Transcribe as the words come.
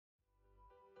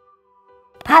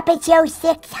Puppet Show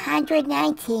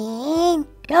 619.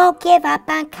 Don't give up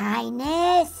on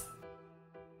kindness.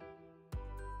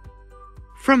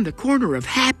 From the corner of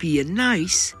Happy and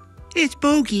Nice, it's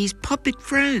Bogey's Puppet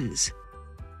Friends.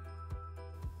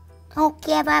 Don't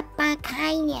give up on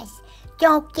kindness.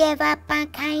 Don't give up on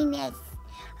kindness.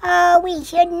 Oh, we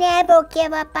should never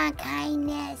give up on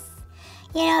kindness.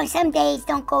 You know, some days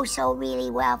don't go so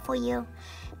really well for you.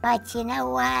 But you know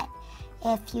what?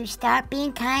 If you start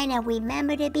being kind and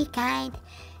remember to be kind,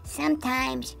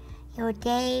 sometimes your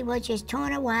day will just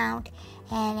turn around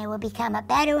and it will become a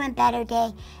better and better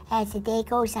day as the day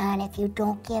goes on if you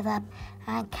don't give up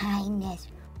on kindness.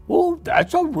 Oh,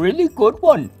 that's a really good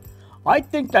one. I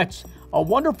think that's a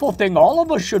wonderful thing all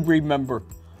of us should remember.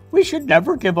 We should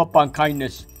never give up on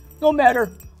kindness, no matter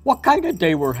what kind of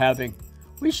day we're having.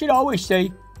 We should always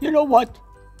say, you know what,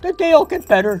 the day will get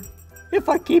better if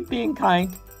I keep being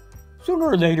kind. Sooner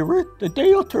or later, the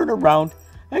day will turn around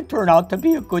and turn out to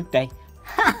be a good day.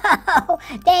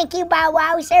 Thank you, Bow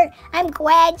Wowzer. I'm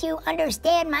glad you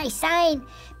understand my sign,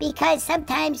 because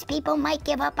sometimes people might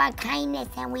give up on kindness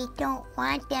and we don't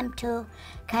want them to,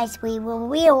 because we will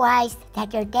realize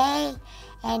that their day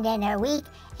and then their week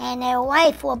and their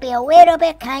life will be a little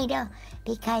bit kinder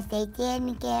because they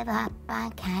didn't give up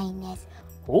on kindness.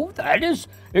 Oh, that is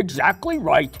exactly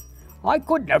right. I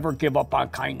could never give up on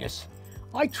kindness.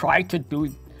 I try to do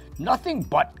nothing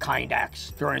but kind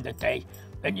acts during the day.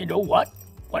 And you know what?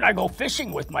 When I go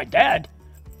fishing with my dad,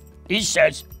 he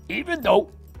says, even though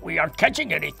we aren't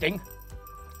catching anything,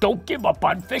 don't give up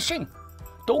on fishing.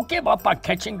 Don't give up on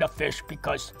catching the fish,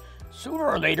 because sooner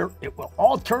or later it will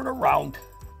all turn around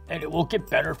and it will get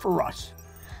better for us.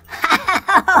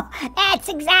 That's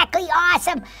exactly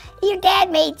awesome. Your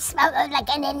dad made like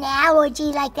an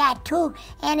analogy like that too,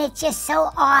 and it's just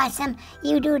so awesome.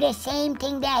 You do the same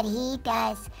thing that he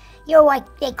does. You're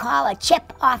what they call a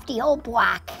chip off the old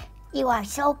block. You are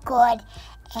so good,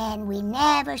 and we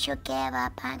never should give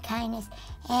up on kindness,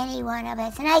 any one of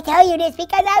us. And I tell you this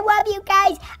because I love you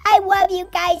guys. I love you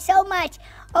guys so much.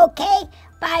 Okay,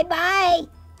 bye-bye.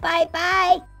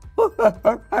 Bye-bye.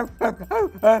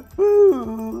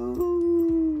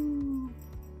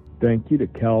 Thank you to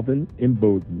Calvin and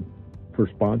Bogey for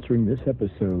sponsoring this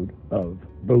episode of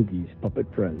Bogey's Puppet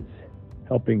Friends,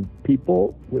 helping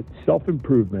people with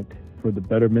self-improvement for the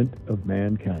betterment of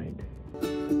mankind.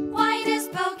 Why does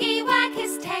Bogey wag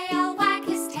his tail, wag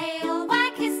his tail,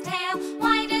 wag his tail?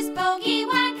 Why does Bogey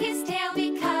wag his tail?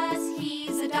 Because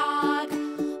he's a dog.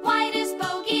 Why does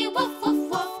Bogey woof woof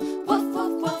woof, woof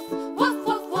woof woof, woof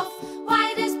woof woof?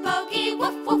 Why does Bogey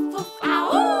woof woof woof?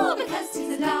 Ow! Because he's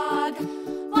a dog.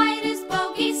 Why does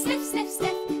Bogey sniff sniff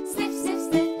sniff, sniff sniff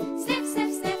sniff, sniff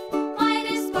sniff sniff? Why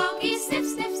does Bogey sniff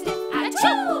sniff sniff?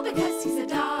 Achoo! Because he's a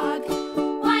dog.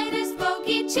 Why does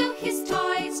Bogey chew his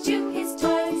toys, chew his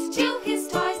toys, chew his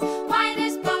toys? Why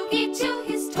does Bogey chew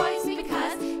his toys?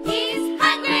 Because he's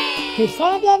hungry. To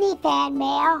send any fan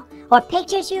mail or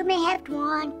pictures you may have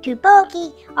drawn to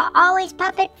Bogey or Always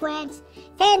Puppet Friends,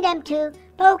 send them to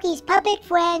Bogey's Puppet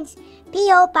Friends,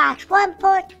 P.O. Box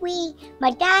 143,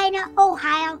 Medina,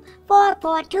 Ohio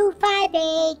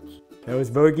 44258. That was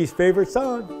Bogey's favorite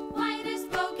song. Why does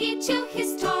Bogey chew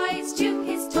his